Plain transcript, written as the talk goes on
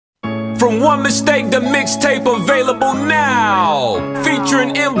From One Mistake, the mixtape available now,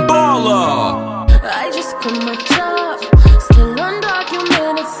 featuring Mballer. I just quit my job, still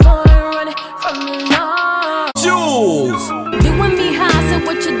undocumented, so I'm running from the law. Jules. Doing me how I said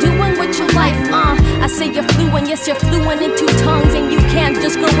what you're doing with your life, I say you're fluent, yes you're fluent in 2 tongues, and you can't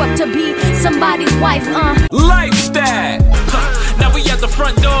just grow up to be somebody's wife, Lifestyle. Now we at the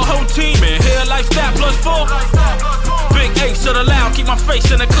front door, whole team in here, Lifestyle plus 4. Big H to the loud, keep my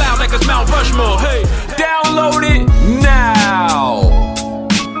face in the cloud like it's Mount Rushmore. Hey, Download it now.